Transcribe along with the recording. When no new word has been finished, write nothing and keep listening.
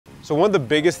So one of the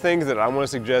biggest things that I want to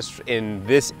suggest in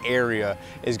this area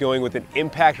is going with an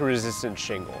impact resistant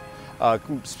shingle.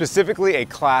 Specifically a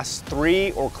class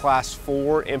 3 or class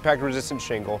 4 impact resistant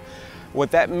shingle. What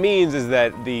that means is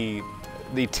that the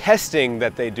testing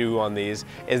that they do on these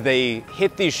is they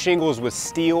hit these shingles with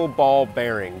steel ball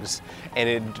bearings, and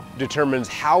it determines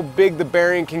how big the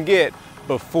bearing can get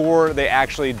before they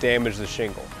actually damage the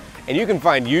shingle. And you can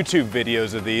find YouTube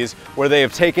videos of these where they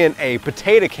have taken a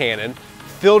potato cannon,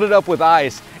 filled it up with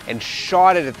ice, and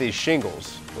shot it at these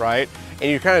shingles, right?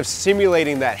 And you're kind of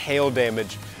simulating that hail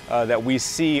damage that we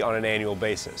see on an annual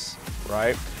basis,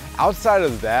 right? Outside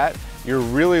of that, you're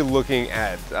really looking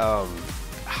at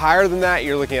higher than that,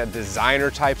 you're looking at designer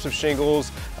types of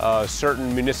shingles.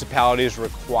 Certain municipalities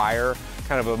require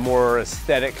kind of a more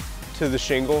aesthetic to the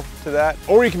shingle to that.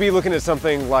 Or you could be looking at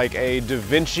something like a Da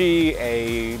Vinci,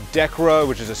 a Decra,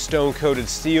 which is a stone coated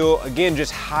steel. Again,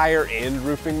 just higher end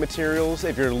roofing materials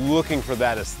if you're looking for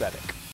that aesthetic.